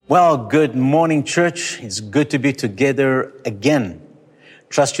Well, good morning, church. It's good to be together again.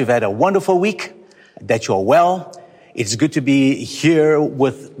 Trust you've had a wonderful week, that you're well. It's good to be here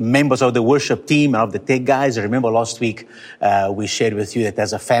with members of the worship team and of the tech guys. I remember last week we shared with you that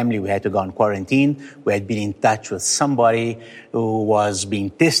as a family we had to go on quarantine. We had been in touch with somebody who was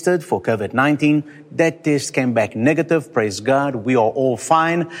being tested for COVID-19. That test came back negative. Praise God. We are all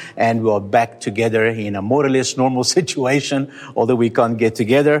fine and we are back together in a more or less normal situation, although we can't get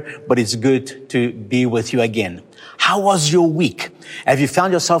together. But it's good to be with you again. How was your week? Have you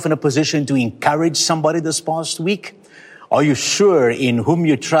found yourself in a position to encourage somebody this past week? Are you sure in whom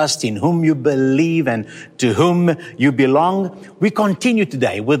you trust, in whom you believe, and to whom you belong? We continue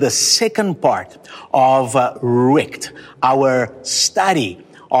today with the second part of Wrecked, our study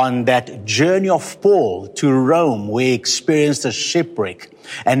on that journey of Paul to Rome, where he experienced a shipwreck.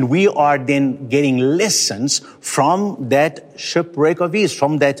 And we are then getting lessons from that shipwreck of his,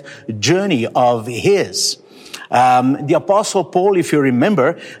 from that journey of his. The Apostle Paul, if you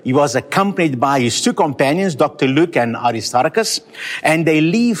remember, he was accompanied by his two companions, Dr. Luke and Aristarchus, and they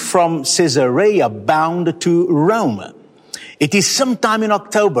leave from Caesarea bound to Rome. It is sometime in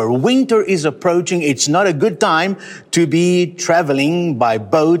October. Winter is approaching. It's not a good time to be traveling by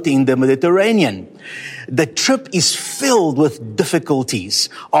boat in the Mediterranean. The trip is filled with difficulties.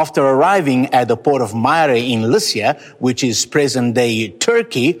 After arriving at the port of Myra in Lycia, which is present-day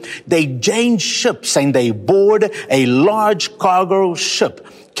Turkey, they change ships and they board a large cargo ship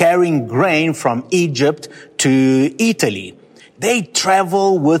carrying grain from Egypt to Italy. They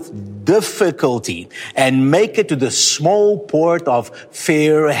travel with difficulty and make it to the small port of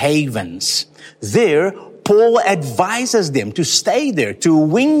Fair Havens. There, Paul advises them to stay there, to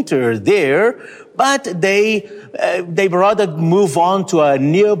winter there, but they rather move on to a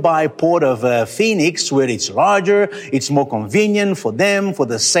nearby port of Phoenix, where it's larger, it's more convenient for them, for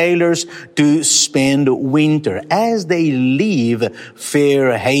the sailors, to spend winter. As they leave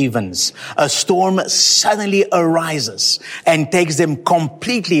Fair Havens, a storm suddenly arises and takes them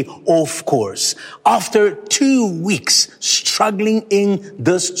completely off course. After 2 weeks struggling in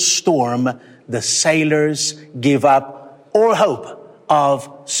this storm, the sailors give up all hope of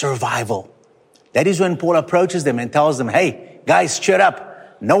survival. That is when Paul approaches them and tells them, hey, guys, cheer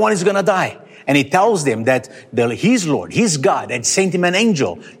up. No one is going to die. And he tells them that his Lord, his God, had sent him an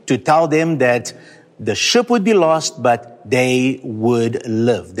angel to tell them that the ship would be lost, but they would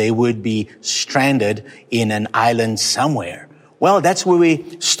live. They would be stranded in an island somewhere. Well, that's where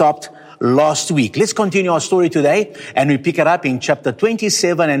we stopped last week. Let's continue our story today, and we pick it up in chapter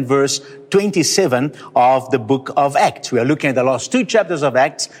 27 and verse 27 of the book of Acts. We are looking at the last two chapters of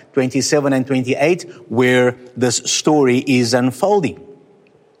Acts, 27 and 28, where this story is unfolding.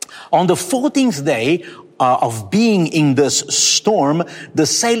 On the 14th day of being in this storm, the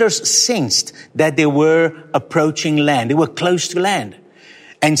sailors sensed that they were approaching land. They were close to land.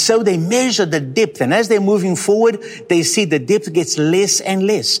 And so they measure the depth, and as they're moving forward, they see the depth gets less and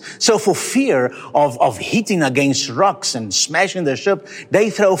less. So for fear of hitting against rocks and smashing the ship,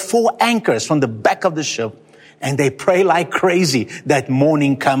 they throw 4 anchors from the back of the ship, and they pray like crazy that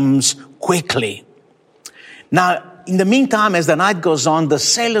morning comes quickly. Now, in the meantime, as the night goes on, the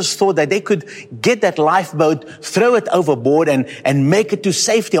sailors thought that they could get that lifeboat, throw it overboard, and make it to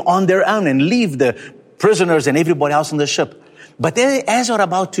safety on their own and leave the prisoners and everybody else on the ship. But as they're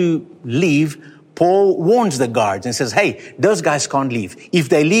about to leave, Paul warns the guards and says, hey, those guys can't leave. If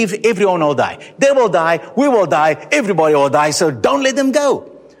they leave, everyone will die. They will die, we will die, everybody will die, so don't let them go.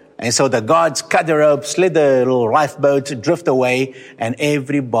 And so the guards cut the ropes, let the little lifeboat drift away, and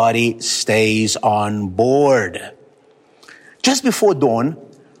everybody stays on board. Just before dawn,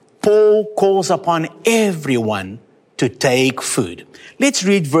 Paul calls upon everyone to take food. Let's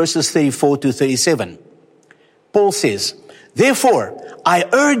read verses 34 to 37. Paul says, therefore, I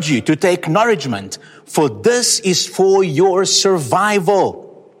urge you to take nourishment, for this is for your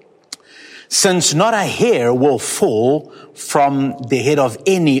survival. Since not a hair will fall from the head of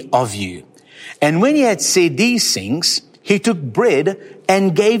any of you. And when he had said these things, he took bread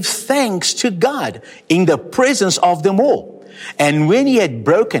and gave thanks to God in the presence of them all. And when he had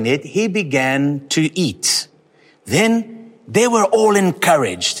broken it, he began to eat. Then they were all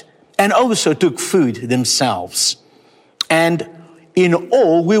encouraged and also took food themselves. And in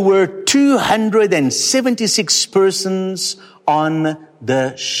all, we were 276 persons on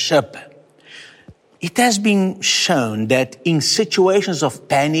the ship. It has been shown that in situations of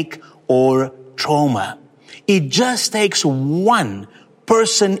panic or trauma, it just takes one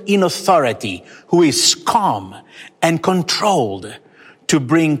person in authority who is calm and controlled to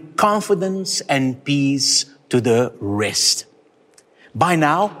bring confidence and peace to the rest. By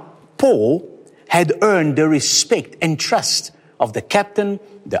now, Paul had earned the respect and trust of the captain,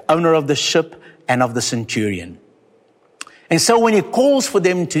 the owner of the ship, and of the centurion. And so when he calls for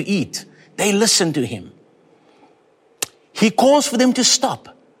them to eat, they listen to him. He calls for them to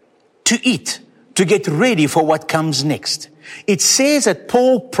stop, to eat, to get ready for what comes next. It says that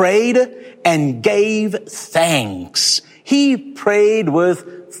Paul prayed and gave thanks. He prayed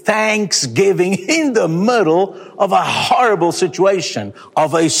with thanksgiving in the middle of a horrible situation,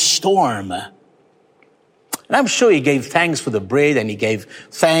 of a storm. And I'm sure he gave thanks for the bread and he gave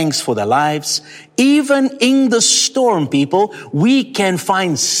thanks for the lives. Even in the storm, people, we can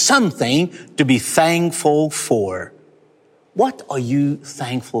find something to be thankful for. What are you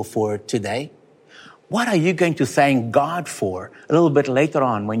thankful for today? What are you going to thank God for a little bit later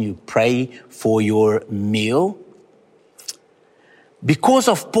on when you pray for your meal? Because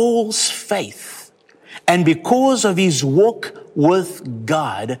of Paul's faith and because of his walk with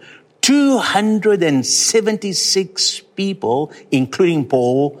God, 276 people, including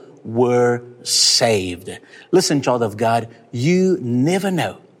Paul, were saved. Listen, child of God, you never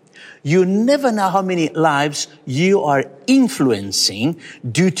know. You never know how many lives you are influencing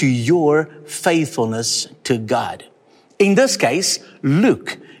due to your faithfulness to God. In this case,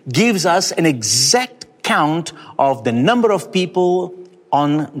 Luke gives us an exact count of the number of people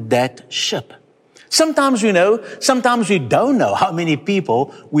on that ship. Sometimes we know, sometimes we don't know how many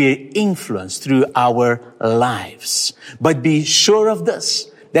people we influence through our lives. But be sure of this,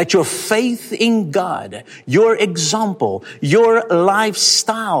 that your faith in God, your example, your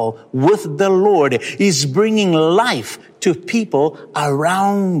lifestyle with the Lord is bringing life to people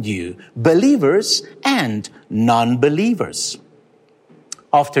around you, believers and non-believers.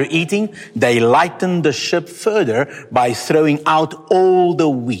 After eating, they lightened the ship further by throwing out all the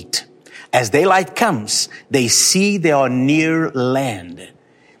wheat. As daylight comes, they see they are near land.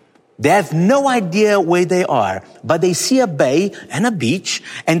 They have no idea where they are, but they see a bay and a beach,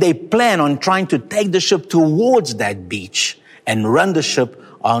 and they plan on trying to take the ship towards that beach and run the ship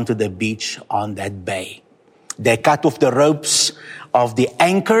onto the beach on that bay. They cut off the ropes of the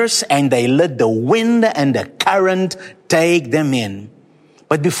anchors, and they let the wind and the current take them in.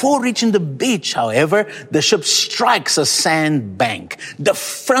 But before reaching the beach, however, the ship strikes a sandbank. The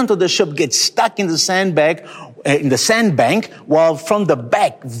front of the ship gets stuck in the sandbank, while from the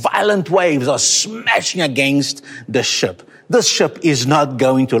back, violent waves are smashing against the ship. This ship is not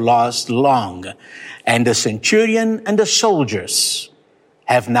going to last long. And the centurion and the soldiers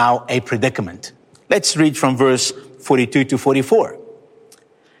have now a predicament. Let's read from verse 42 to 44.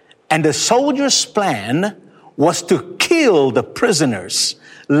 And the soldiers' plan was to kill the prisoners,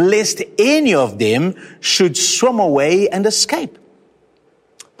 lest any of them should swim away and escape.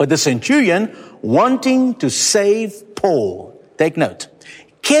 But the centurion, wanting to save Paul, take note,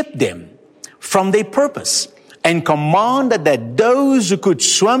 kept them from their purpose and commanded that those who could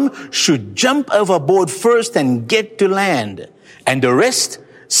swim should jump overboard first and get to land, and the rest,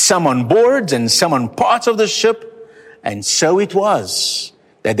 some on boards and some on parts of the ship. And so it was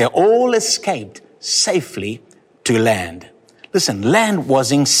that they all escaped safely to land. Listen, land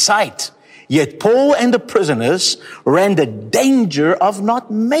was in sight, yet Paul and the prisoners ran the danger of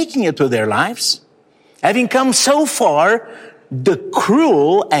not making it to their lives. Having come so far, the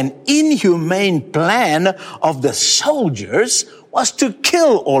cruel and inhumane plan of the soldiers was to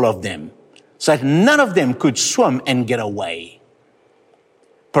kill all of them, so that none of them could swim and get away.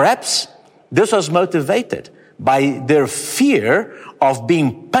 Perhaps this was motivated by their fear of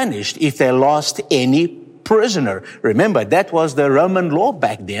being punished if they lost any prisoner. Remember, that was the Roman law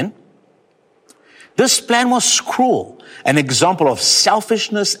back then. This plan was cruel, an example of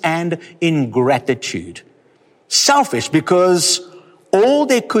selfishness and ingratitude. Selfish because all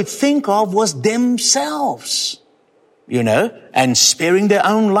they could think of was themselves, and sparing their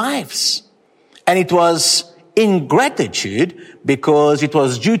own lives. And it was ingratitude because it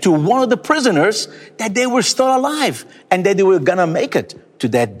was due to one of the prisoners that they were still alive and that they were going to make it to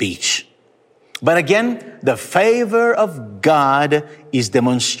that beach. But again, the favor of God is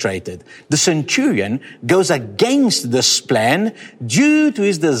demonstrated. The centurion goes against this plan due to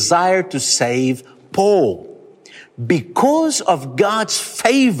his desire to save Paul. Because of God's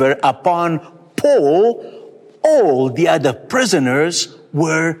favor upon Paul, all the other prisoners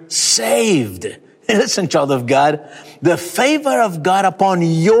were saved. Listen, child of God, the favor of God upon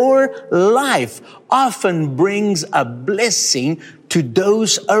your life often brings a blessing to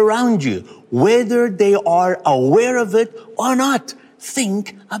those around you, whether they are aware of it or not.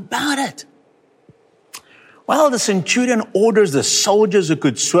 Think about it. Well, the centurion orders the soldiers who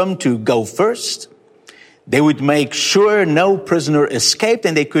could swim to go first. They would make sure no prisoner escaped,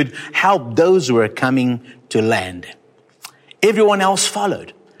 and they could help those who were coming to land. Everyone else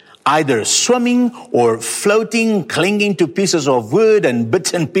followed, either swimming or floating, clinging to pieces of wood and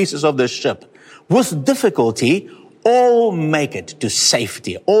bits and pieces of the ship. With difficulty, all make it to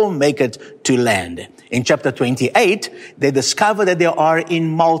safety, all make it to land. In chapter 28, they discover that they are in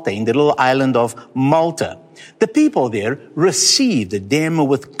Malta, in the little island of Malta. The people there received them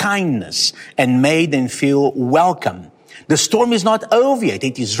with kindness and made them feel welcome. The storm is not over yet.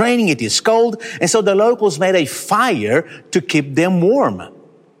 It is raining, it is cold, and so the locals made a fire to keep them warm.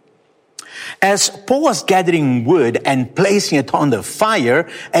 As Paul was gathering wood and placing it on the fire,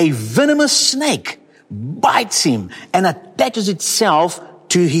 a venomous snake bites him and attaches itself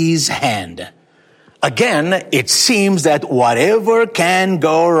to his hand. Again, it seems that whatever can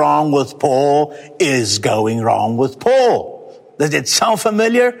go wrong with Paul is going wrong with Paul. Does it sound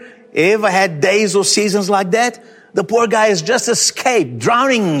familiar? Ever had days or seasons like that? The poor guy has just escaped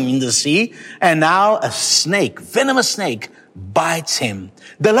drowning in the sea, and now a snake, venomous snake, bites him.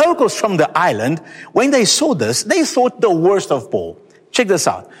 The locals from the island, when they saw this, they thought the worst of Paul. Check this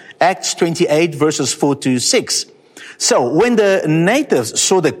out. Acts 28 verses 4-6. So when the natives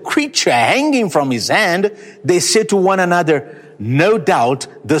saw the creature hanging from his hand, they said to one another, "No doubt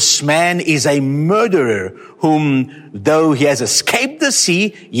this man is a murderer whom, though he has escaped the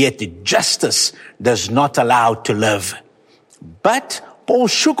sea, yet justice does not allow to live." But Paul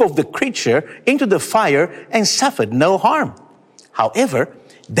shook off the creature into the fire and suffered no harm. However,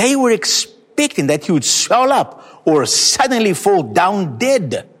 they were expecting that he would swell up or suddenly fall down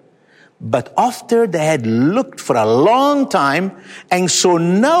dead. But after they had looked for a long time and saw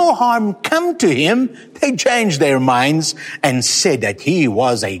no harm come to him, they changed their minds and said that he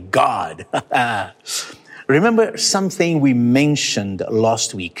was a god. Remember something we mentioned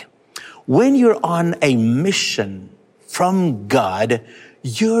last week. When you're on a mission from God,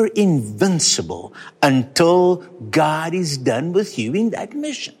 you're invincible until God is done with you in that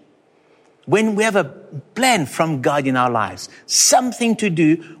mission. When we have a plan from God in our lives, something to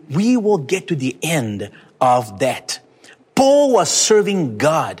do, we will get to the end of that. Paul was serving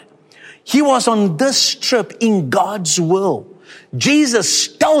God. He was on this trip in God's will. Jesus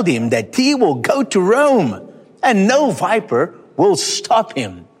told him that he will go to Rome and no viper will stop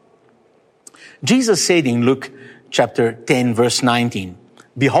him. Jesus said in Luke chapter 10 verse 19,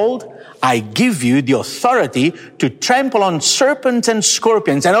 "Behold, I give you the authority to trample on serpents and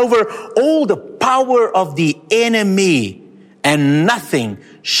scorpions and over all the power of the enemy, and nothing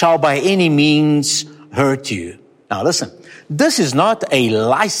shall by any means hurt you." Now listen, this is not a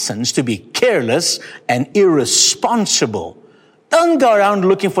license to be careless and irresponsible. Don't go around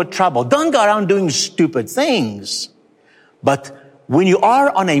looking for trouble. Don't go around doing stupid things. But when you are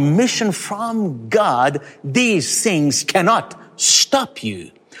on a mission from God, these things cannot stop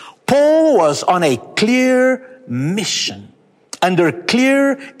you. Paul was on a clear mission, under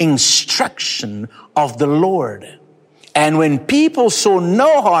clear instruction of the Lord. And when people saw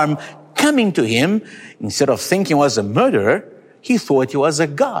no harm coming to him, instead of thinking he was a murderer, he thought he was a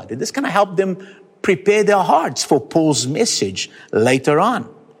god. And this kind of helped them prepare their hearts for Paul's message later on.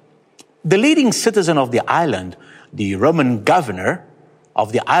 The leading citizen of the island, the Roman governor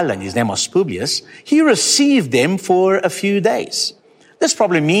of the island, his name was Publius, he received them for a few days. This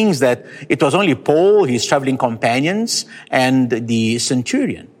probably means that it was only Paul, his traveling companions, and the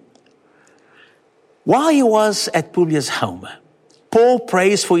centurion. While he was at Publius' home, Paul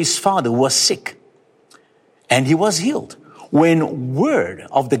prays for his father who was sick, and he was healed. When word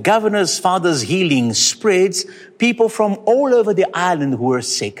of the governor's father's healing spreads, people from all over the island who were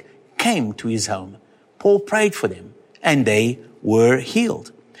sick came to his home. Paul prayed for them, and they were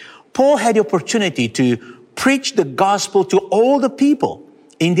healed. Paul had the opportunity to preach the gospel to all the people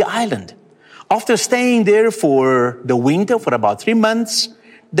in the island. After staying there for the winter, for about 3 months,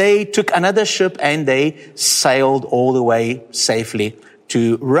 they took another ship and they sailed all the way safely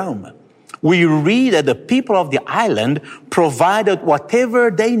to Rome. We read that the people of the island provided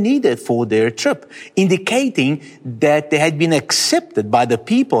whatever they needed for their trip, indicating that they had been accepted by the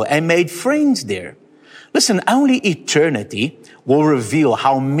people and made friends there. Listen, only eternity will reveal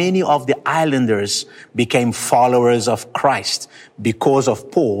how many of the islanders became followers of Christ because of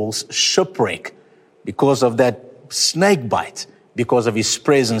Paul's shipwreck, because of that snake bite, because of his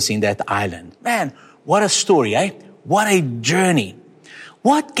presence in that island. Man, what a story, eh? What a journey.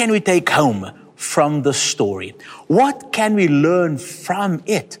 What can we take home from the story? What can we learn from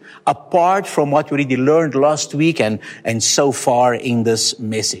it, apart from what we already learned last week and so far in this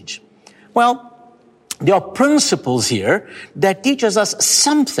message? Well, There are principles here that teaches us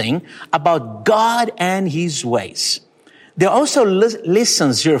something about God and His ways. There are also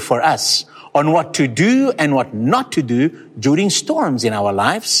lessons here for us on what to do and what not to do during storms in our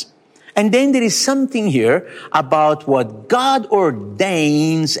lives. And then there is something here about what God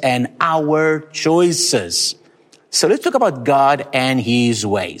ordains and our choices. So let's talk about God and His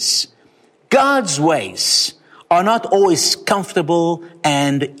ways. God's ways are not always comfortable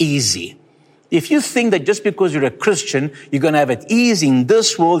and easy. If you think that just because you're a Christian, you're going to have it easy in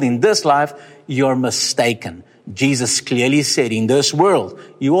this world, in this life, you're mistaken. Jesus clearly said, in this world,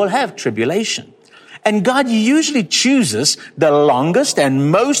 you will have tribulation. And God usually chooses the longest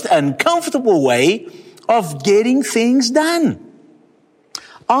and most uncomfortable way of getting things done.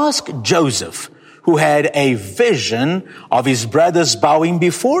 Ask Joseph, who had a vision of his brothers bowing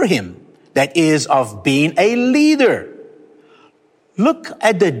before him, that is, of being a leader. Look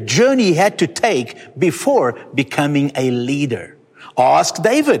at the journey he had to take before becoming a leader. Ask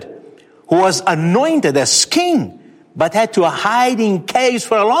David, who was anointed as king, but had to hide in caves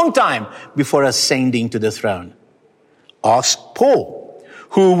for a long time before ascending to the throne. Ask Paul,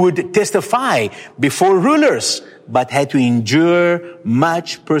 who would testify before rulers, but had to endure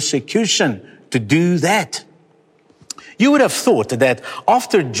much persecution to do that. You would have thought that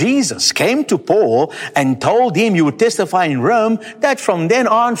after Jesus came to Paul and told him you would testify in Rome, that from then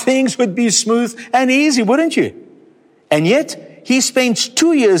on things would be smooth and easy, wouldn't you? And yet, he spends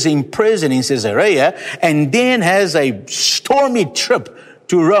 2 years in prison in Caesarea and then has a stormy trip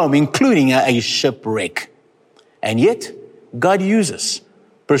to Rome, including a shipwreck. And yet, God uses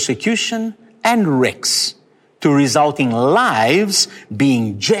persecution and wrecks to result in lives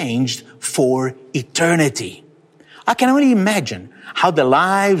being changed for eternity. I can only imagine how the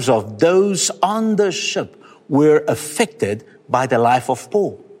lives of those on the ship were affected by the life of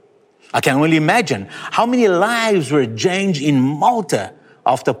Paul. I can only imagine how many lives were changed in Malta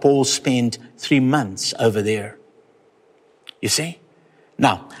after Paul spent 3 months over there. You see?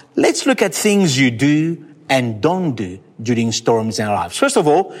 Now, let's look at things you do and don't do during storms in our lives. First of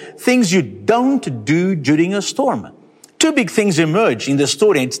all, things you don't do during a storm. 2 big things emerge in the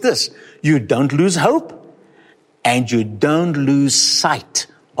story. It's this: you don't lose hope, and you don't lose sight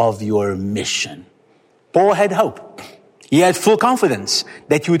of your mission. Paul had hope. He had full confidence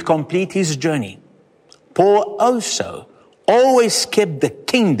that he would complete his journey. Paul also always kept the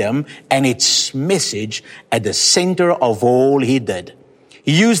kingdom and its message at the center of all he did.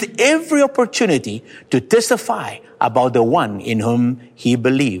 He used every opportunity to testify about the one in whom he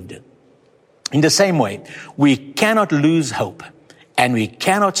believed. In the same way, we cannot lose hope, and we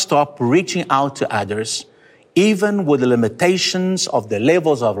cannot stop reaching out to others, even with the limitations of the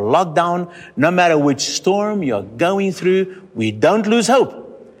levels of lockdown. No matter which storm you're going through, we don't lose hope,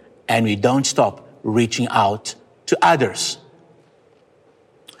 and we don't stop reaching out to others.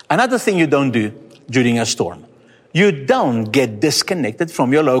 Another thing you don't do during a storm: you don't get disconnected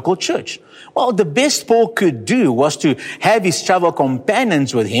from your local church. Well, the best Paul could do was to have his travel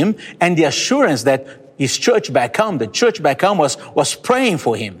companions with him and the assurance that his church back home, the church back home was praying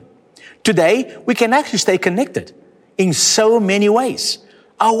for him. Today, we can actually stay connected in so many ways.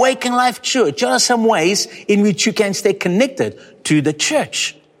 Awaken Life Church, there are some ways in which you can stay connected to the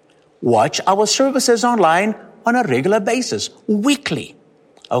church. Watch our services online on a regular basis, weekly.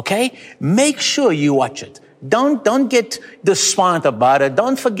 Okay? Make sure you watch it. Don't get despondent about it.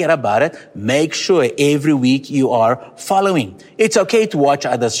 Don't forget about it. Make sure every week you are following. It's okay to watch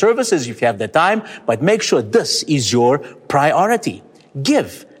other services if you have the time, but make sure this is your priority.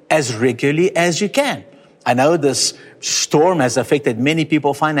 Give as regularly as you can. I know this storm has affected many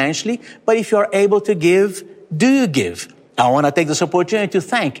people financially, but if you're able to give, do give. I want to take this opportunity to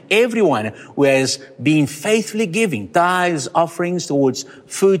thank everyone who has been faithfully giving tithes, offerings towards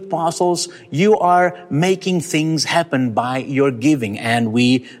food parcels. You are making things happen by your giving, and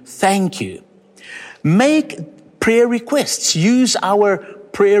we thank you. Make prayer requests. Use our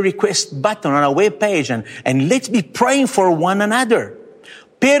prayer request button on our webpage, and let's be praying for one another.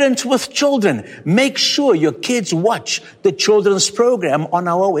 Parents with children, make sure your kids watch the children's program on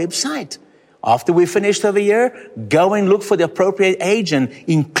our website. After we finish over here, go and look for the appropriate age and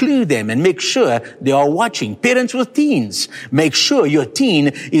include them and make sure they are watching. Parents with teens, make sure your teen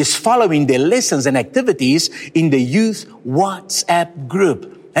is following their lessons and activities in the youth WhatsApp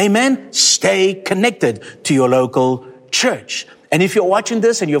group. Amen? Stay connected to your local church. And if you're watching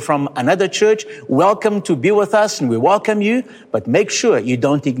this and you're from another church, welcome to be with us and we welcome you, but make sure you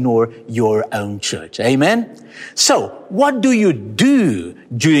don't ignore your own church. Amen? So, what do you do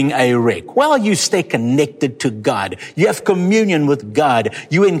during a wreck? Well, you stay connected to God. You have communion with God.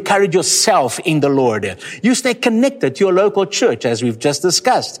 You encourage yourself in the Lord. You stay connected to your local church, as we've just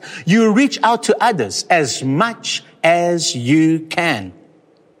discussed. You reach out to others as much as you can.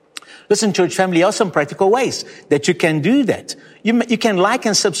 Listen, church family, there are some practical ways that you can do that. You can like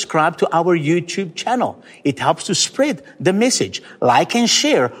and subscribe to our YouTube channel. It helps to spread the message. Like and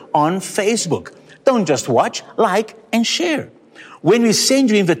share on Facebook. Don't just watch, like and share. When we send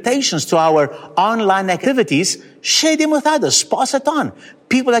you invitations to our online activities, share them with others. Pass it on.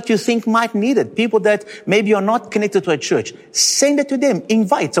 People that you think might need it. People that maybe are not connected to a church. Send it to them.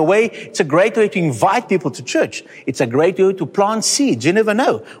 Invite. It's a great way to invite people to church. It's a great way to plant seeds. You never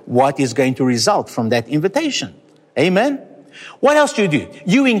know what is going to result from that invitation. Amen? What else do?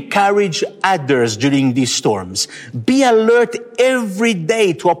 You encourage others during these storms. Be alert every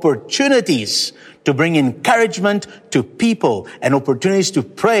day to opportunities to bring encouragement to people and opportunities to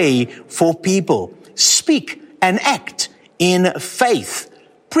pray for people. Speak and act in faith.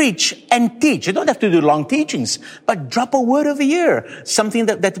 Preach and teach. You don't have to do long teachings, but drop a word of the year. Something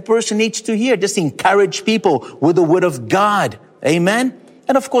that the person needs to hear. Just encourage people with the word of God. Amen?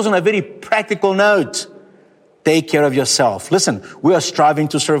 And of course, on a very practical note, take care of yourself. Listen, we are striving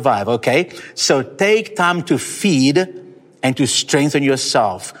to survive, okay? So take time to feed and to strengthen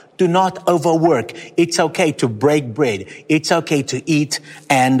yourself. Do not overwork. It's okay to break bread. It's okay to eat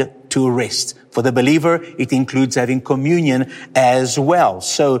and to rest. For the believer, it includes having communion as well.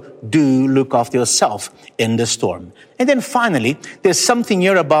 So do look after yourself in the storm. And then finally, there's something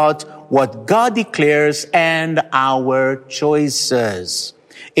here about what God declares and our choices.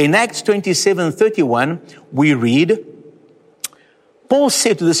 In Acts 27:31, we read, Paul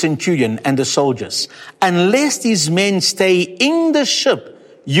said to the centurion and the soldiers, unless these men stay in the ship,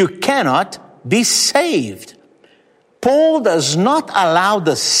 you cannot be saved. Paul does not allow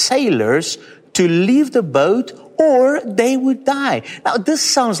the sailors to leave the boat or they would die. Now, this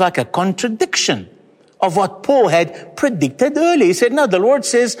sounds like a contradiction of what Paul had predicted earlier. He said, no, the Lord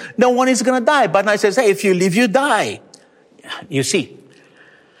says no one is going to die. But now he says, hey, if you leave, you die. You see,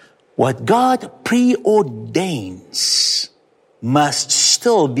 what God preordains must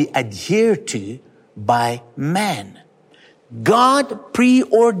still be adhered to by man. God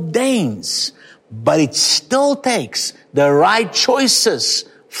preordains, but it still takes the right choices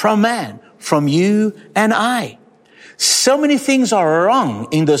from man, from you and I. So many things are wrong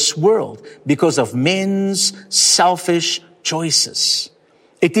in this world because of men's selfish choices.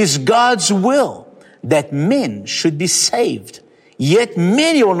 It is God's will that men should be saved, yet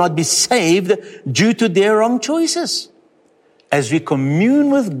many will not be saved due to their wrong choices. As we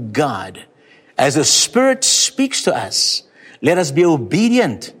commune with God, as the Spirit speaks to us, let us be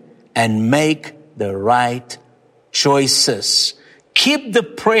obedient and make the right choices. Keep the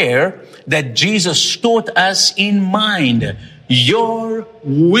prayer that Jesus taught us in mind. Your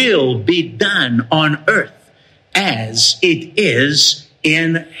will be done on earth as it is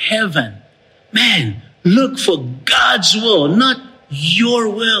in heaven. Man, look for God's will, not your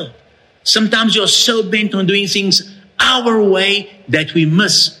will. Sometimes you're so bent on doing things our way that we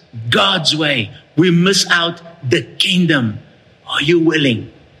miss God's way. We miss out the kingdom. Are you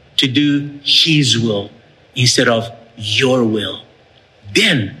willing to do His will instead of your will?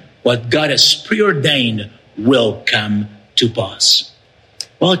 Then what God has preordained will come to pass.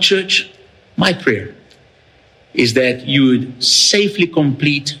 Well, church, my prayer is that you would safely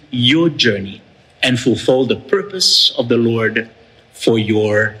complete your journey and fulfill the purpose of the Lord for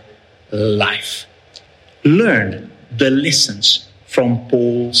your life. Learn the lessons from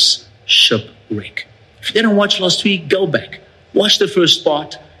Paul's shipwreck. If you didn't watch last week, go back. Watch the first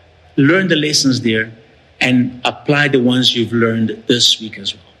part, learn the lessons there, and apply the ones you've learned this week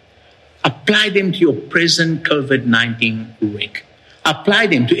as well. Apply them to your present COVID-19 wreck. Apply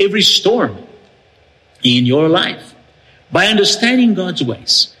them to every storm in your life. By understanding God's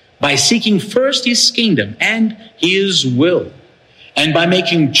ways, by seeking first His kingdom and His will, and by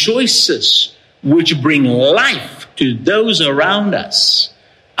making choices which bring life to those around us,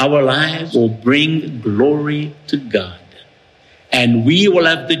 our lives will bring glory to God. And we will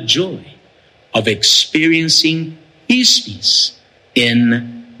have the joy of experiencing His peace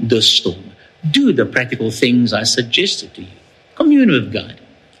in the storm. Do the practical things I suggested to you. Commune with God.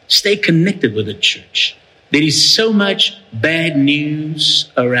 Stay connected with the church. There is so much bad news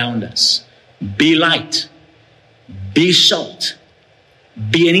around us. Be light. Be salt.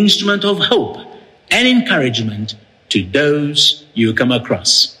 Be an instrument of hope and encouragement to those you come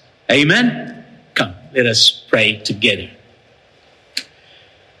across. Amen? Come, let us pray together.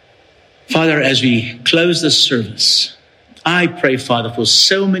 Father, as we close this service, I pray, Father, for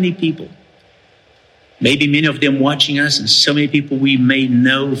so many people, maybe many of them watching us, and so many people we may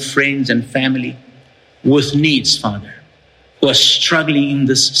know, friends and family, with needs, Father, who are struggling in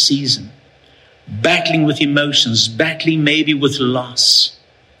this season, battling with emotions, battling maybe with loss.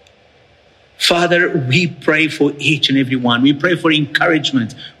 Father, we pray for each and every one. We pray for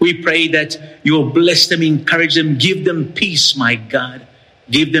encouragement. We pray that you will bless them, encourage them, give them peace, my God.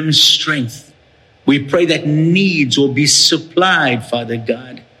 Give them strength. We pray that needs will be supplied, Father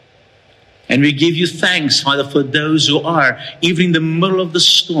God. And we give you thanks, Father, for those who are, even in the middle of the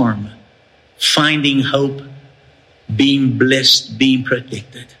storm, finding hope, being blessed, being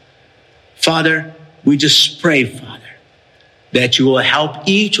protected. Father, we just pray, Father, that you will help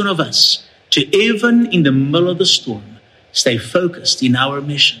each one of us to, even in the middle of the storm, stay focused in our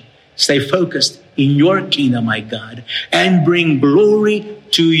mission, stay focused in your kingdom, my God, and bring glory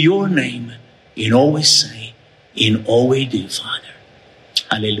to your name in all we say, in all we do, Father.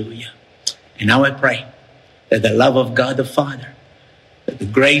 Hallelujah. And now I pray that the love of God the Father, that the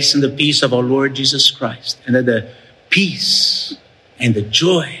grace and the peace of our Lord Jesus Christ, and that the peace and the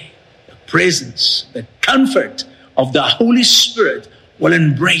joy, the presence, the comfort of the Holy Spirit will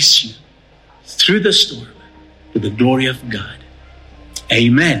embrace you through the storm to the glory of God.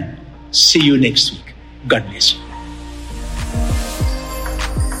 Amen. See you next week. God bless you.